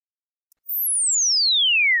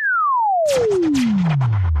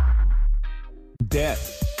debt,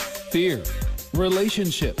 fear,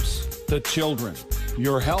 relationships, the children,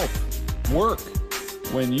 your health, work.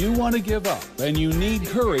 When you want to give up and you need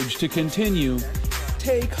courage to continue,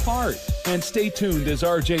 take heart and stay tuned as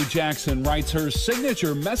RJ Jackson writes her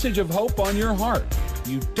signature message of hope on your heart.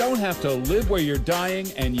 You don't have to live where you're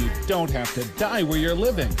dying, and you don't have to die where you're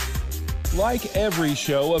living. Like every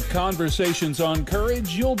show of Conversations on Courage,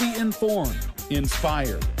 you'll be informed,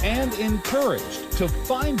 inspired, and encouraged to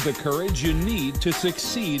find the courage you need to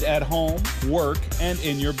succeed at home, work, and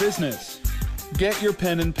in your business. Get your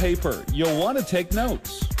pen and paper. You'll want to take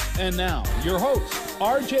notes. And now, your host,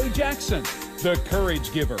 RJ Jackson, the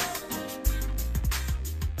Courage Giver.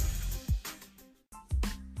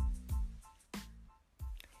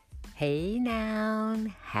 Hey now,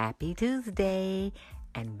 happy Tuesday,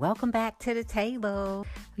 and welcome back to the table.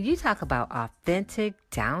 You talk about authentic,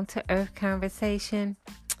 down-to-earth conversation.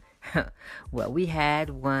 Well, we had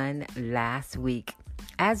one last week,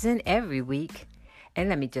 as in every week. And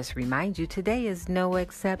let me just remind you, today is no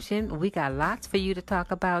exception. We got lots for you to talk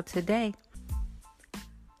about today.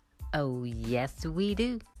 Oh, yes, we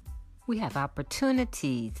do. We have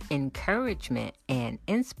opportunities, encouragement, and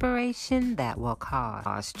inspiration that will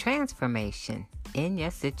cause transformation in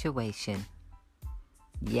your situation.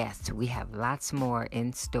 Yes, we have lots more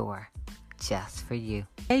in store just for you.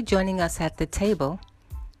 Today, joining us at the table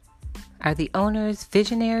are the owners,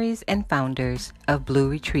 visionaries, and founders of Blue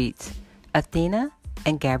Retreats, Athena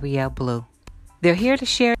and Gabrielle Blue. They're here to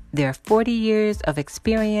share their 40 years of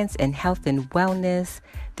experience in health and wellness,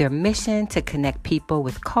 their mission to connect people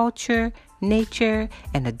with culture, nature,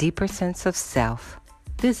 and a deeper sense of self.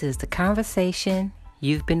 This is the conversation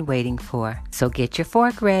you've been waiting for. So get your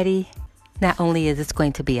fork ready. Not only is this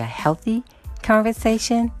going to be a healthy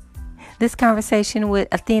conversation, this conversation with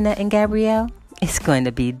Athena and Gabrielle is going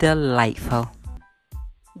to be delightful.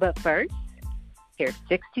 But first, here's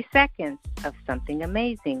 60 seconds of something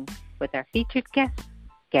amazing with our featured guest,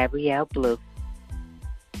 Gabrielle Blue.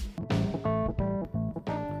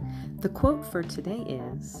 The quote for today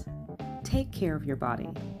is, "Take care of your body.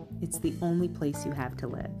 It's the only place you have to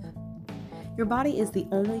live." Your body is the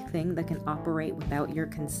only thing that can operate without your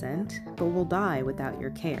consent, but will die without your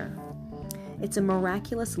care. It's a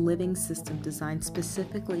miraculous living system designed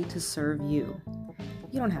specifically to serve you.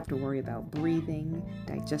 You don't have to worry about breathing,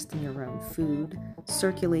 digesting your own food,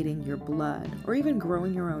 circulating your blood, or even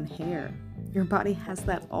growing your own hair. Your body has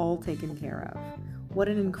that all taken care of. What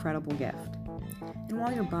an incredible gift. And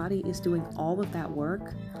while your body is doing all of that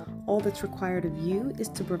work, all that's required of you is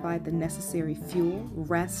to provide the necessary fuel,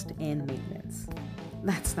 rest, and maintenance.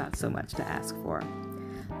 That's not so much to ask for.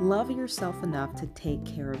 Love yourself enough to take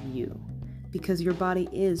care of you, because your body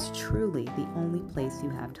is truly the only place you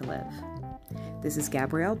have to live. This is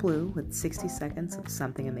Gabrielle Blue with 60 seconds of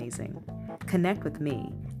something amazing. Connect with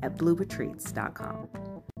me at blueretreats.com.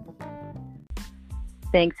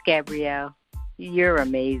 Thanks, Gabrielle. You're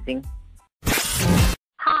amazing.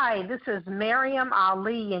 Hi, this is Miriam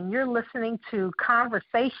Ali, and you're listening to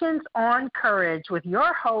Conversations on Courage with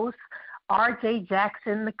your host, RJ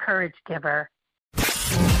Jackson, the Courage Giver.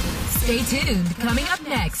 Stay tuned. Coming up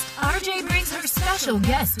next, RJ brings her special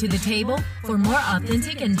guest to the table for more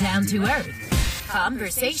authentic and down-to-earth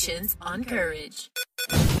Conversations on Courage.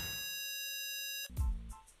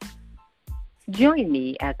 Join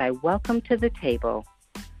me as I welcome to the table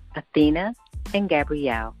Athena and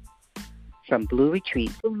Gabrielle from Blue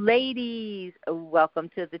Retreats. Ladies, welcome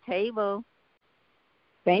to the table.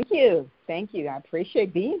 Thank you. Thank you. I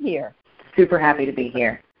appreciate being here. Super happy to be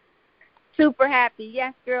here. Super happy.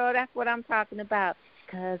 Yes, girl, that's what I'm talking about.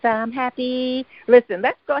 'Cause I'm happy. Listen,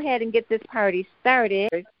 let's go ahead and get this party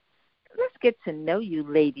started. Let's get to know you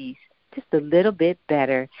ladies just a little bit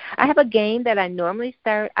better. I have a game that I normally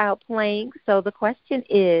start out playing. So the question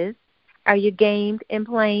is, are you gamed in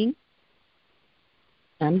playing?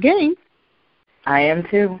 I'm game. I am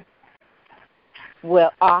too.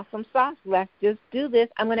 Well, awesome sauce. Let's just do this.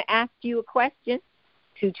 I'm going to ask you a question.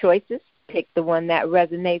 2 choices. Pick the one that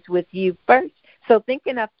resonates with you first. So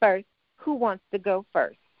thinking of first, who wants to go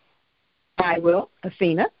first? I will.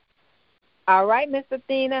 Athena. All right, Miss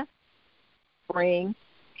Athena. Spring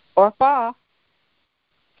or fall?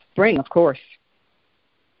 Spring, of course.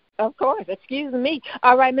 Of course. Excuse me.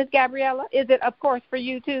 All right, Miss Gabriella. Is it, of course, for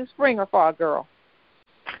you too, spring or fall, girl?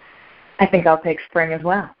 I think I'll take spring as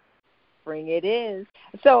well. Spring it is.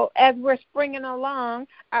 So as we're springing along,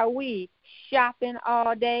 are we shopping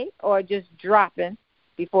all day or just dropping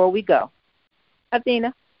before we go?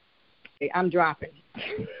 Athena? I'm dropping.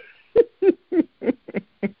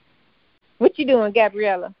 What you doing,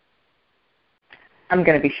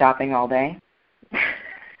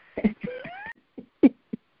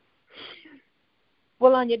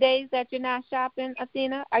 Well, on your days that you're not shopping,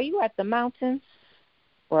 Athena, are you at the mountains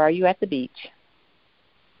or are you at the beach?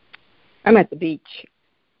 I'm at the beach.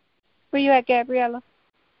 Where you at, Gabriella?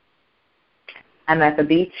 I'm at the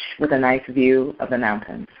beach with a nice view of the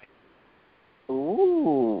mountains.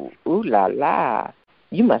 Ooh la la.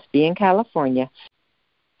 You must be in California.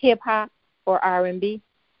 Hip-hop or R&B?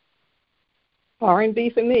 R&B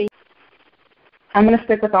for me. I'm going to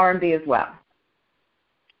stick with R&B as well.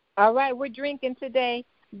 All right, we're drinking today,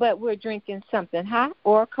 but we're drinking something hot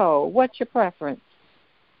or cold. What's your preference?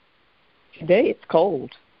 Today it's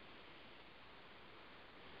cold.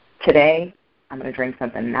 Today, I'm going to drink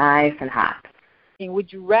something nice and hot. And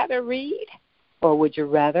would you rather read or would you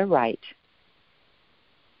rather write?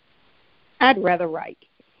 I'd rather write.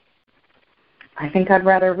 I think I'd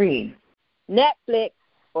rather read. Netflix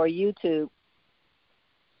or YouTube?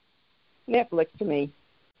 Netflix to me.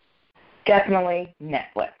 Definitely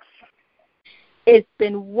Netflix. It's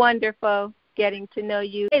been wonderful getting to know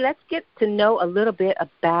you. Hey, let's get to know a little bit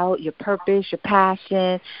about your purpose, your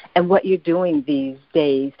passion, and what you're doing these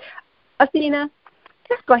days. Athena,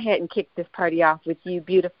 let's go ahead and kick this party off with you,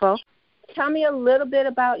 beautiful. Tell me a little bit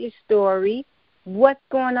about your story. What's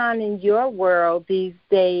going on in your world these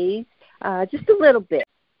days? Just a little bit.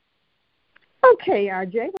 Okay,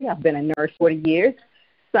 RJ. I've been a nurse 40 years.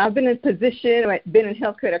 So I've been in a position, I've been in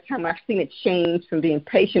healthcare at a time I've seen it change from being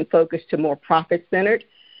patient-focused to more profit-centered.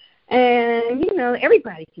 And, you know,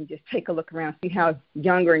 everybody can just take a look around, see how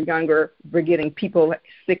younger and younger we're getting people at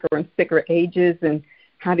sicker and sicker ages and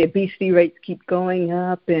how the obesity rates keep going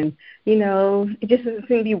up. And, you know, it just doesn't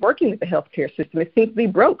seem to be working with the healthcare system. It seems to be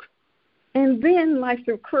broke. And then life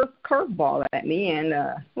threw a curveball at me, and,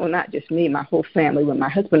 well, not just me, my whole family. When my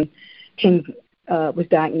husband was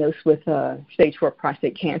diagnosed with stage 4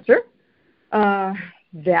 prostate cancer,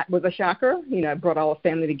 that was a shocker. You know, it brought all the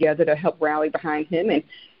family together to help rally behind him, and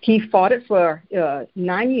he fought it for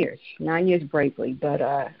 9 years bravely.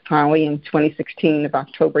 But finally, in 2016 of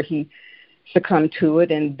October, he succumbed to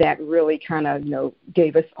it, and that really kind of, you know,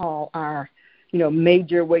 gave us all our, you know,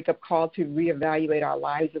 major wake-up call to reevaluate our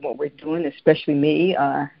lives and what we're doing, especially me.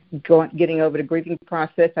 Getting over the grieving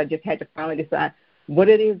process, I just had to finally decide what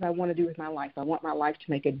it is I want to do with my life. I want my life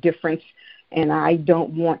to make a difference, and I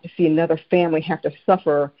don't want to see another family have to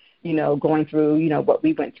suffer, you know, going through, you know, what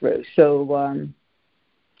we went through. So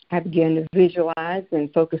I began to visualize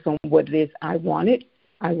and focus on what it is I wanted.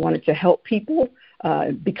 I wanted to help people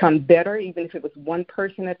become better, even if it was one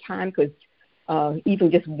person at a time, because even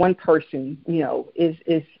just one person, you know, is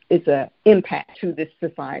an impact to this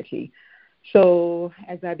society. So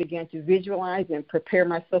as I began to visualize and prepare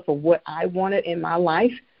myself for what I wanted in my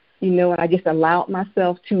life, you know, and I just allowed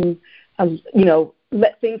myself to, you know,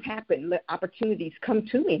 let things happen, let opportunities come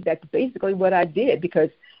to me. That's basically what I did, because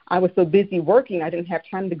I was so busy working, I didn't have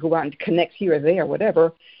time to go out and connect here or there,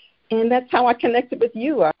 whatever. And that's how I connected with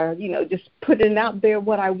you. You know, just putting out there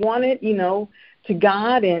what I wanted, you know, to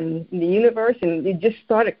God and the universe, and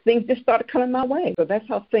things just started coming my way. So that's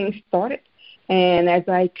how things started. And as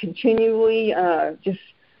I continually just,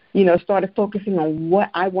 you know, started focusing on what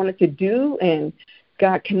I wanted to do, and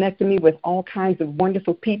God connected me with all kinds of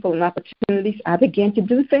wonderful people and opportunities, I began to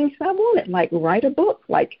do things I wanted, like write a book,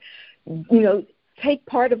 like, you know,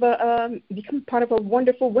 become part of a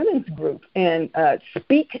wonderful women's group and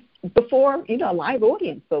speak before, you know, a live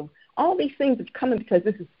audience. So all these things have come in because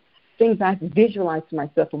this is things I visualized to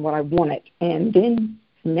myself and what I wanted. And then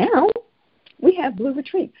now we have Blue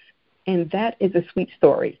Retreats, and that is a sweet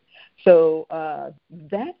story. So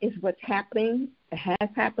that is what's happening. It has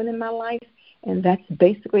happened in my life, and that's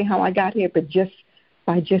basically how I got here. But just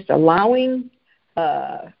by just allowing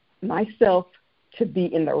myself to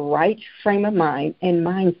be in the right frame of mind and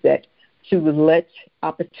mindset to let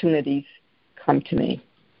opportunities come to me.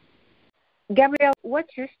 Gabrielle,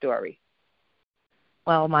 what's your story?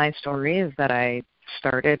 Well, my story is that I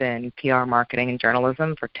started in PR marketing and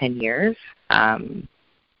journalism for 10 years,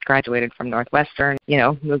 graduated from Northwestern, you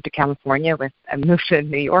know, moved to California I moved to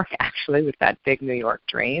New York, actually, with that big New York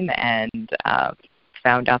dream, and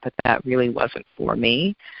found out that really wasn't for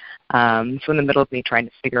me. So in the middle of me trying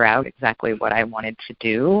to figure out exactly what I wanted to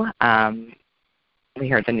do, we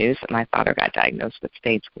heard the news that my father got diagnosed with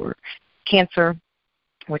stage 4 cancer,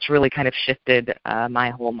 which really kind of shifted my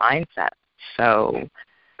whole mindset. So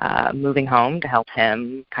moving home to help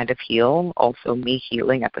him kind of heal, also me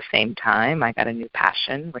healing at the same time, I got a new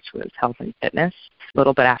passion, which was health and fitness. A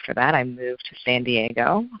little bit after that, I moved to San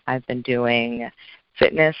Diego. I've been doing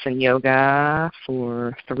fitness and yoga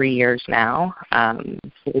for 3 years now,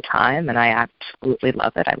 full time, and I absolutely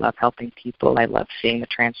love it. I love helping people. I love seeing the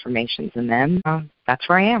transformations in them. That's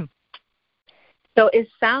where I am. So it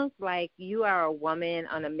sounds like you are a woman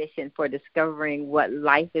on a mission for discovering what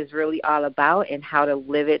life is really all about and how to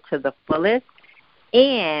live it to the fullest.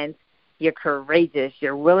 And you're courageous.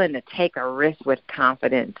 You're willing to take a risk with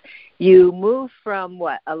confidence. You moved from,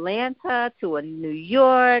 Atlanta to New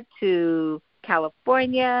York to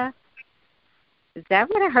California. Is that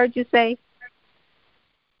what I heard you say?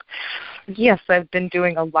 Yes, I've been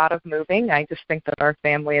doing a lot of moving. I just think that our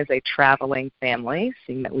family is a traveling family,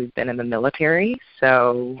 seeing that we've been in the military.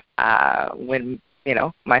 So when,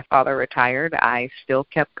 my father retired, I still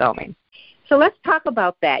kept going. So let's talk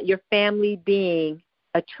about that, your family being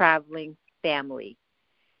a traveling family.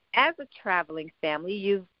 As a traveling family,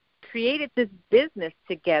 you've created this business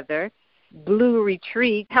together, Blue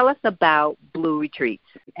Retreat. Tell us about Blue Retreats.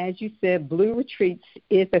 As you said, Blue Retreats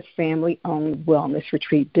is a family-owned wellness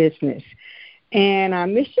retreat business. And our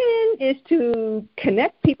mission is to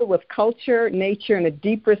connect people with culture, nature, and a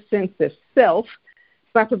deeper sense of self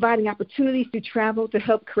by providing opportunities to travel to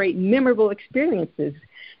help create memorable experiences.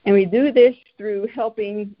 And we do this through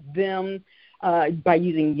helping them by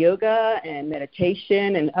using yoga and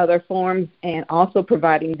meditation and other forms, and also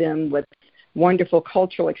providing them with wonderful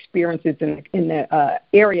cultural experiences in the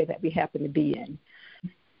area that we happen to be in.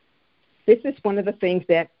 This is one of the things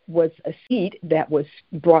that was a seed that was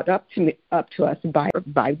brought up to us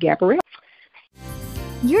by Gabrielle.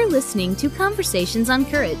 You're listening to Conversations on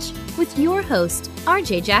Courage with your host,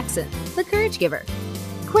 RJ Jackson, the Courage Giver.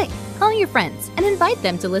 Quick, call your friends and invite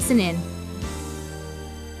them to listen in.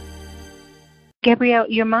 Gabrielle,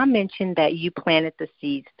 your mom mentioned that you planted the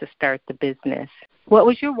seeds to start the business. What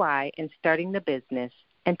was your why in starting the business?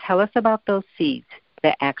 And tell us about those seeds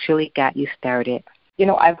that actually got you started.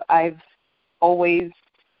 I've always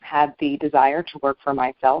had the desire to work for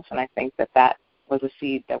myself, and I think that was a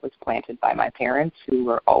seed that was planted by my parents, who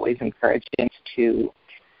were always encouraging us to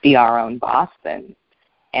be our own boss,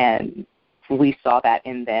 and we saw that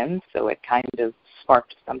in them, so it kind of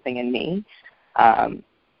sparked something in me.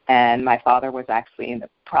 And my father was actually in the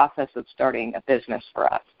process of starting a business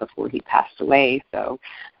for us before he passed away. So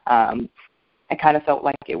I kind of felt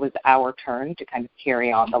like it was our turn to kind of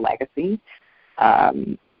carry on the legacy.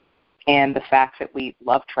 And the fact that we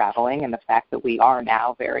love traveling, and the fact that we are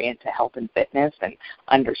now very into health and fitness and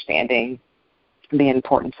understanding the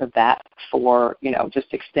importance of that for, just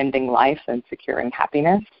extending life and securing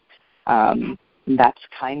happiness. That's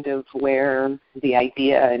kind of where the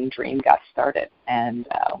idea and dream got started. And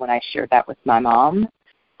when I shared that with my mom,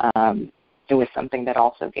 it was something that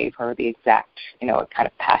also gave her the exact, kind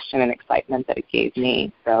of passion and excitement that it gave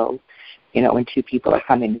me. So, when two people are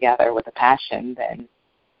coming together with a passion, then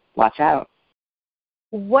watch out.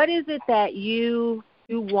 What is it that you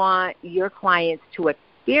want your clients to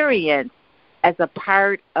experience as a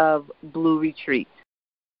part of Blue Retreats?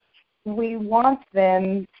 We want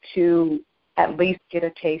them to at least get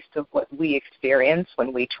a taste of what we experience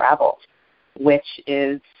when we travel, which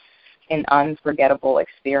is an unforgettable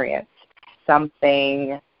experience.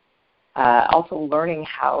 Something, also learning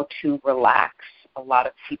how to relax. A lot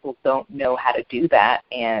of people don't know how to do that,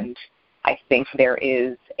 and I think there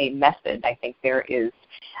is a method. I think there is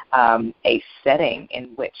a setting in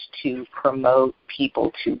which to promote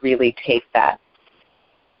people to really take that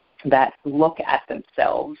look at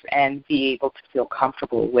themselves and be able to feel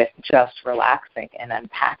comfortable with just relaxing and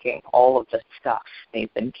unpacking all of the stuff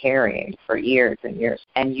they've been carrying for years and years.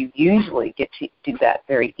 And you usually get to do that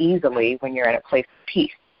very easily when you're in a place of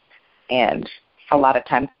peace. And a lot of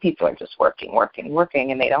times people are just working,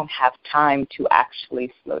 and they don't have time to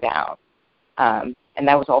actually slow down. And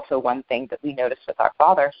that was also one thing that we noticed with our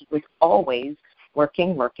father. He was always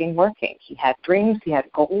working. He had dreams, he had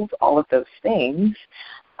goals, all of those things.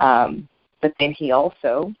 But then he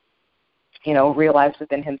also, realized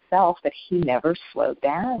within himself that he never slowed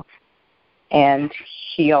down. And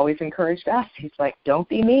he always encouraged us. He's like, don't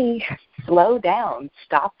be me. Slow down.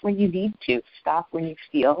 Stop when you need to. Stop when you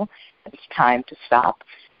feel it's time to stop.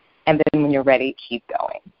 And then when you're ready, keep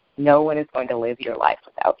going. No one is going to live your life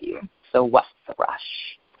without you. So what's the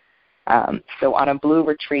rush? So on a Blue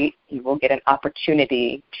Retreat, you will get an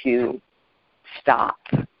opportunity to stop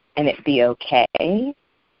and it be okay,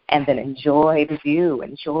 and then enjoy the view,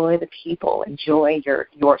 enjoy the people, enjoy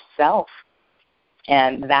yourself.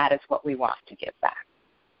 And that is what we want to give back.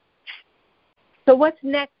 So what's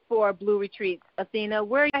next for Blue Retreats? Athena,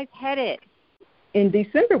 where are you guys headed? In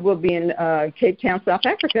December, we'll be in Cape Town, South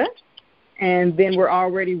Africa. And then we're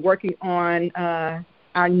already working on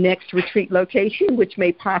our next retreat location, which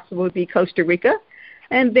may possibly be Costa Rica.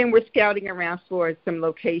 And then we're scouting around for some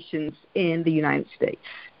locations in the United States.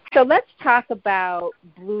 So let's talk about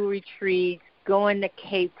Blue Retreats, going to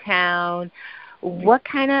Cape Town. What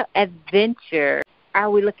kind of adventure are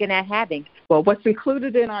we looking at having? Well, what's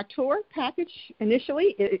included in our tour package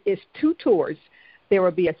initially is 2 tours. There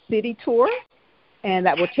will be a city tour, and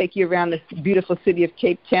that will take you around the beautiful city of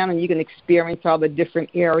Cape Town, and you can experience all the different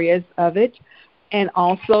areas of it. And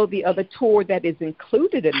also the other tour that is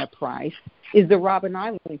included in the price is the Robben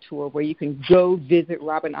Island tour, where you can go visit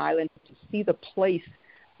Robben Island to see the place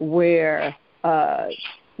where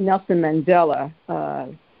Nelson Mandela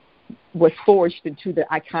was forged into the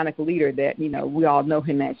iconic leader that, we all know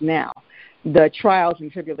him as now. The trials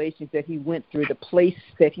and tribulations that he went through, the place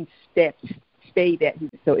that he stayed at.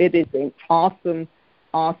 So it is an awesome,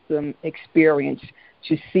 awesome experience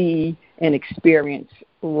to see and experience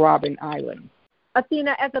Robben Island.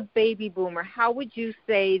 Athena, as a baby boomer, how would you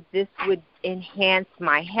say this would enhance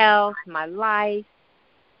my health, my life?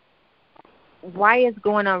 Why is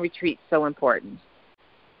going on retreat so important?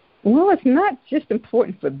 Well, it's not just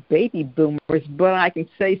important for baby boomers, but I can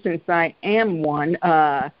say since I am one,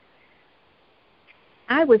 I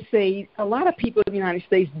would say a lot of people in the United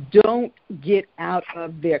States don't get out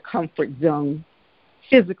of their comfort zone,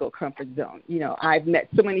 physical comfort zone. I've met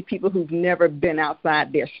so many people who've never been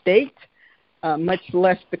outside their state, much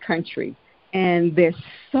less the country. And there's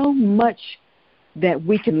so much that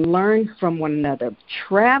we can learn from one another.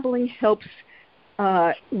 Traveling helps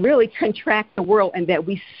really contract the world, and that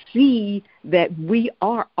we see that we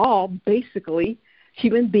are all basically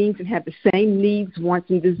human beings and have the same needs, wants,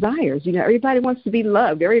 and desires. Everybody wants to be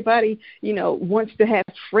loved. Everybody, wants to have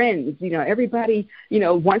friends. Everybody,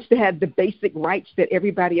 wants to have the basic rights that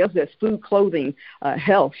everybody else has: food, clothing,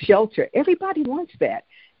 health, shelter. Everybody wants that.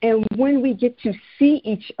 And when we get to see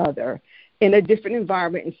each other in a different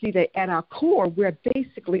environment and see that at our core we're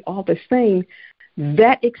basically all the same,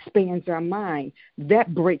 that expands our mind.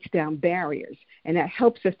 That breaks down barriers. And that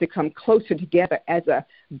helps us to come closer together as a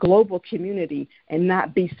global community and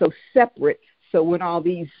not be so separate. So when all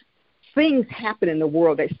these things happen in the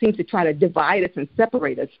world that seem to try to divide us and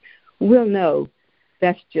separate us, we'll know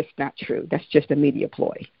that's just not true. That's just a media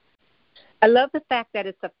ploy. I love the fact that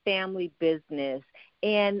it's a family business.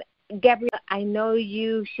 And Gabrielle, I know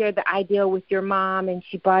you shared the idea with your mom and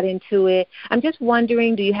she bought into it. I'm just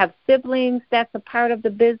wondering, do you have siblings that's a part of the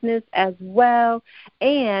business as well?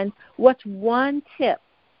 And what's one tip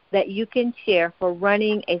that you can share for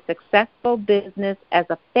running a successful business as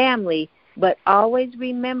a family, but always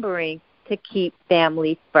remembering to keep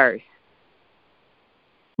family first?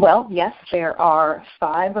 Well, yes, there are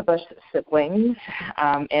 5 of us siblings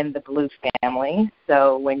in the Blue family.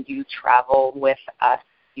 So when you travel with us,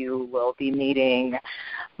 you will be meeting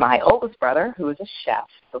my oldest brother, who is a chef,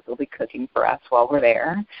 so he'll be cooking for us while we're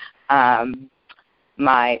there.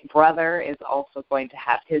 My brother is also going to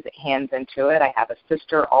have his hands into it. I have a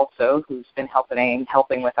sister also who's been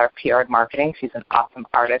helping with our PR marketing. She's an awesome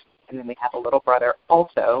artist. And then we have a little brother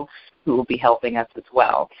also who will be helping us as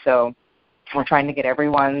well. So we're trying to get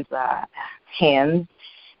everyone's hands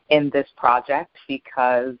in this project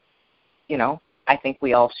because, I think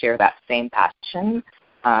we all share that same passion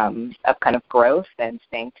of kind of growth and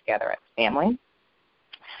staying together as a family.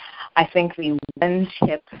 I think the one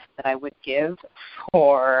tip that I would give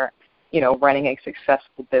for, running a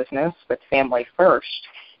successful business with family first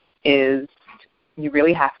is you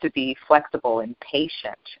really have to be flexible and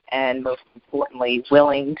patient and, most importantly,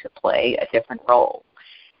 willing to play a different role,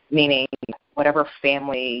 meaning whatever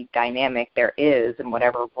family dynamic there is and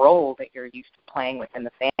whatever role that you're used to playing within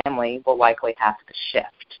the family will likely have to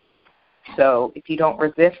shift. So if you don't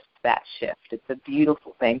resist that shift, it's a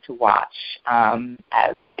beautiful thing to watch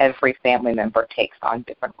as every family member takes on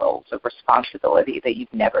different roles of responsibility that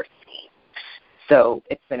you've never seen. So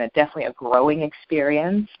it's been definitely a growing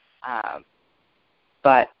experience,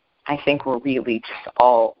 but I think we're really just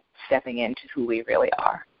all stepping into who we really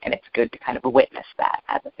are, and it's good to kind of witness that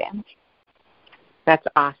as a family. That's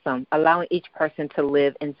awesome. Allowing each person to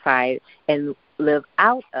live inside and live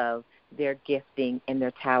out of their gifting and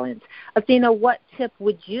their talents. Athena, what tip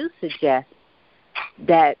would you suggest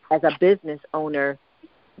that as a business owner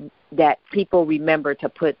that people remember to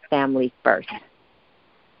put family first?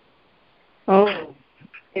 Oh,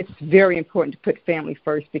 it's very important to put family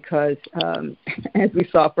first because as we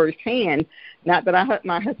saw firsthand, not that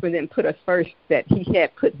my husband didn't put us first, that he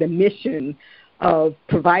had put the mission of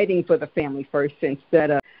providing for the family first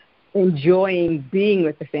instead of enjoying being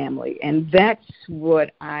with the family. And that's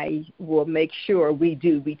what I will make sure we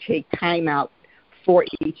do. We take time out for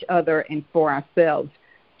each other and for ourselves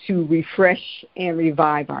to refresh and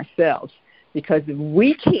revive ourselves. Because if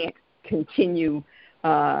we can't continue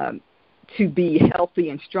to be healthy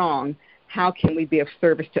and strong, how can we be of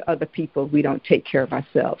service to other people if we don't take care of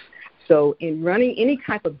ourselves? So in running any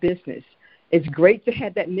type of business, it's great to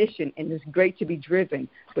have that mission and it's great to be driven,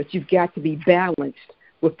 but you've got to be balanced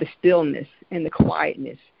with the stillness and the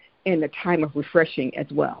quietness and the time of refreshing as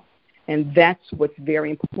well. And that's what's very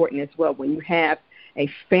important as well. When you have a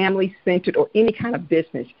family-centered or any kind of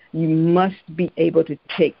business, you must be able to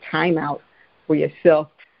take time out for yourself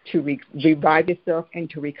to revive yourself and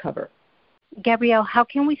to recover. Gabrielle, how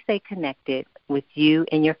can we stay connected with you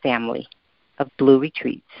and your family of Blue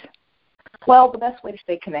Retreats? Well, the best way to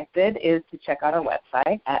stay connected is to check out our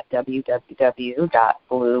website at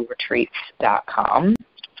www.blueretreats.com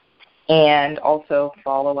and also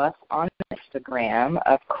follow us on Instagram,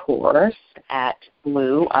 of course, at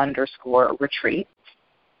blue_retreats.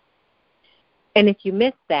 And if you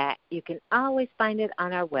missed that, you can always find it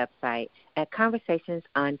on our website at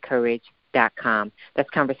conversationsoncourage.com. That's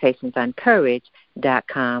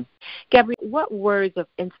conversationsoncourage.com. Gabrielle, what words of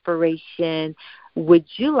inspiration would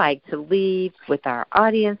you like to leave with our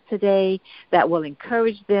audience today that will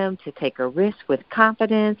encourage them to take a risk with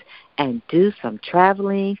confidence and do some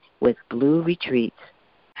traveling with Blue Retreats?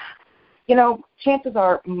 You know, chances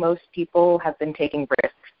are most people have been taking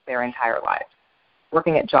risks their entire lives,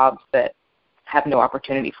 working at jobs that have no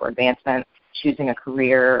opportunity for advancement, choosing a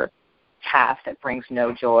career path that brings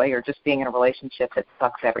no joy, or just being in a relationship that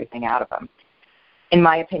sucks everything out of them. In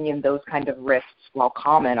my opinion, those kind of risks, while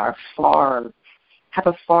common, have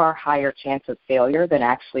a far higher chance of failure than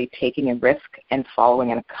actually taking a risk and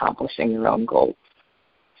following and accomplishing your own goals.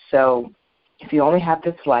 So if you only have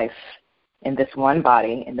this life in this one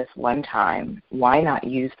body, in this one time, why not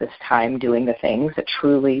use this time doing the things that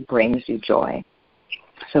truly brings you joy?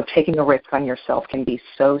 So taking a risk on yourself can be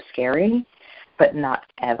so scary, but not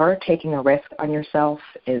ever taking a risk on yourself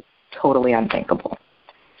is totally unthinkable.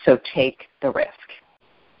 So take the risk.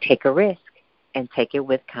 Take a risk and take it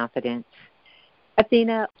with confidence.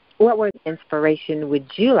 Athena, what word of inspiration would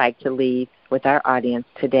you like to leave with our audience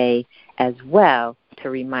today as well to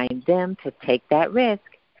remind them to take that risk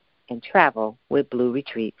and travel with Blue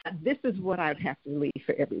Retreats? This is what I would have to leave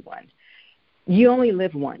for everyone. You only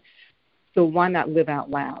live once, so why not live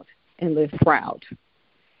out loud and live proud?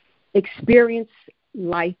 Experience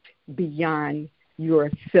life beyond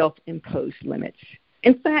your self-imposed limits.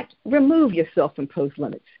 In fact, remove your self-imposed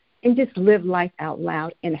limits and just live life out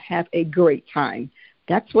loud and have a great time.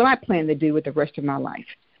 That's what I plan to do with the rest of my life.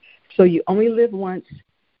 So you only live once.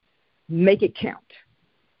 Make it count.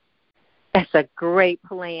 That's a great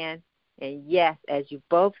plan. And yes, as you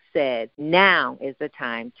both said, now is the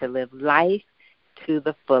time to live life to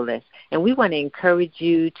the fullest. And we want to encourage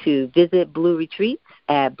you to visit Blue Retreats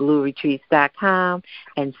at blueretreats.com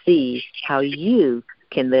and see how you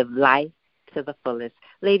can live life to the fullest.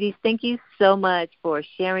 Ladies, thank you so much for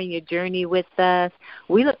sharing your journey with us.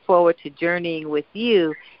 We look forward to journeying with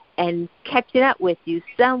you and catching up with you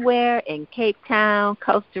somewhere in Cape Town,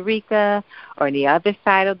 Costa Rica, or on the other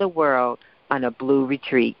side of the world on a Blue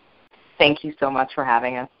Retreat. Thank you so much for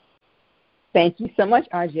having us. Thank you so much,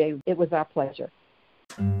 RJ. It was our pleasure.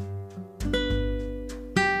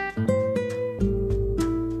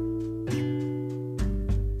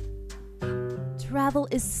 Travel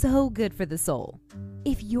is so good for the soul.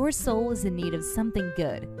 If your soul is in need of something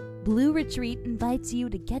good, Blue Retreat invites you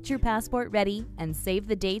to get your passport ready and save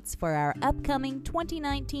the dates for our upcoming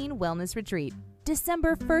 2019 Wellness Retreat,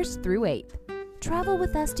 December 1st through 8th. Travel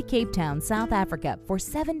with us to Cape Town, South Africa for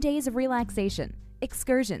 7 days of relaxation,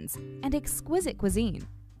 excursions, and exquisite cuisine.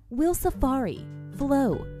 We'll safari,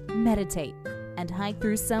 flow, meditate, and hike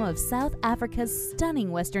through some of South Africa's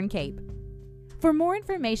stunning Western Cape. For more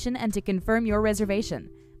information and to confirm your reservation,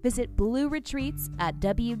 visit Blue Retreats at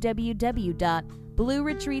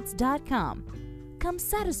www.blueretreats.com. Come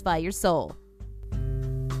satisfy your soul.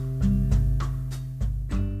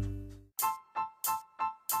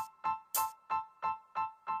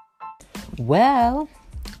 Well,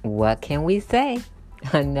 what can we say?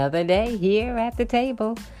 Another day here at the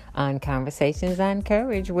table on Conversations on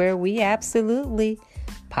Courage, where we absolutely,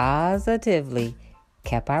 positively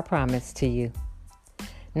kept our promise to you.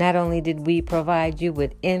 Not only did we provide you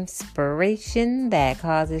with inspiration that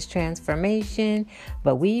causes transformation,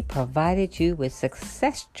 but we provided you with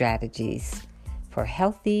success strategies for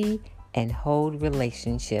healthy and whole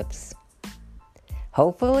relationships.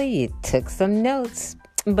 Hopefully you took some notes,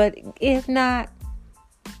 but if not,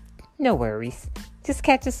 no worries. Just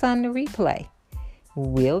catch us on the replay.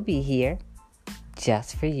 We'll be here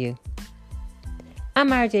just for you.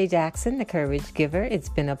 I'm RJ Jackson, the Courage Giver. It's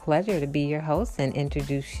been a pleasure to be your host and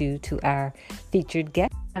introduce you to our featured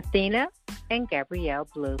guests, Athena and Gabrielle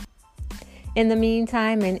Blue. In the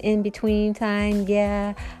meantime and in between time,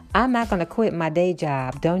 I'm not going to quit my day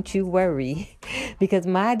job. Don't you worry. Because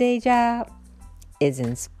my day job is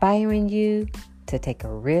inspiring you to take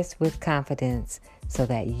a risk with confidence so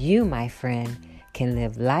that you, my friend, can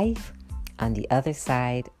live life on the other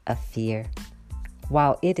side of fear.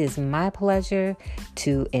 While it is my pleasure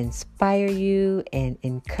to inspire you and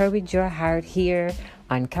encourage your heart here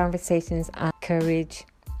on Conversations on Courage,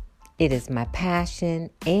 it is my passion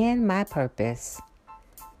and my purpose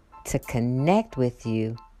to connect with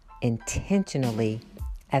you intentionally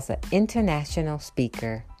as an international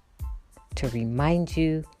speaker to remind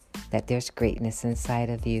you that there's greatness inside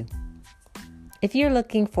of you. If you're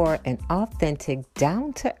looking for an authentic,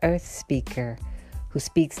 down-to-earth speaker who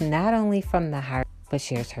speaks not only from the heart, but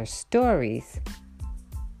shares her stories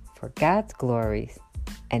for God's glories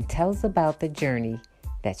and tells about the journey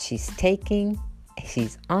that she's taking,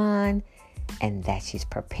 she's on, and that she's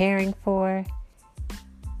preparing for,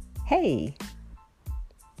 hey,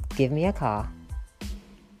 give me a call.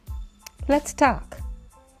 Let's talk.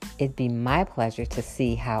 It'd be my pleasure to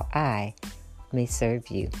see how I may serve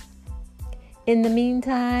you. In the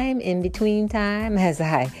meantime, in between time, as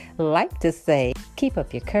I like to say, keep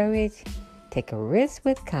up your courage, take a risk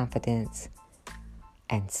with confidence,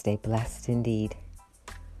 and stay blessed indeed.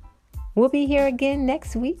 We'll be here again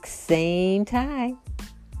next week, same time,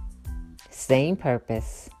 same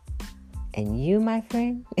purpose. And you, my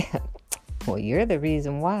friend, well, you're the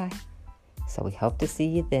reason why. So we hope to see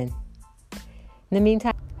you then. In the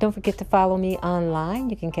meantime, don't forget to follow me online.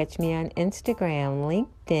 You can catch me on Instagram,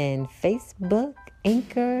 LinkedIn, Facebook,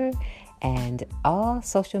 Anchor, and all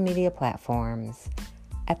social media platforms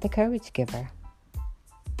at The Courage Giver.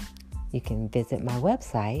 You can visit my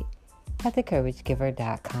website at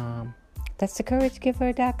thecouragegiver.com. That's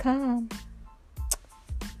thecouragegiver.com.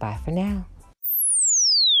 Bye for now.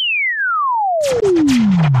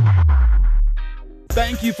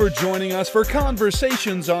 Thank you for joining us for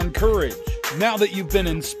Conversations on Courage. Now that you've been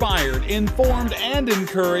inspired, informed, and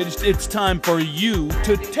encouraged, it's time for you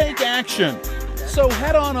to take action. So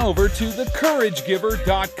head on over to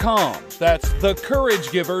thecouragegiver.com. That's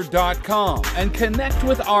thecouragegiver.com and connect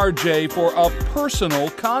with RJ for a personal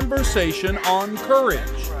conversation on courage.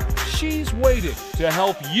 She's waiting to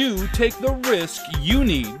help you take the risk you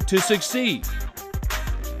need to succeed.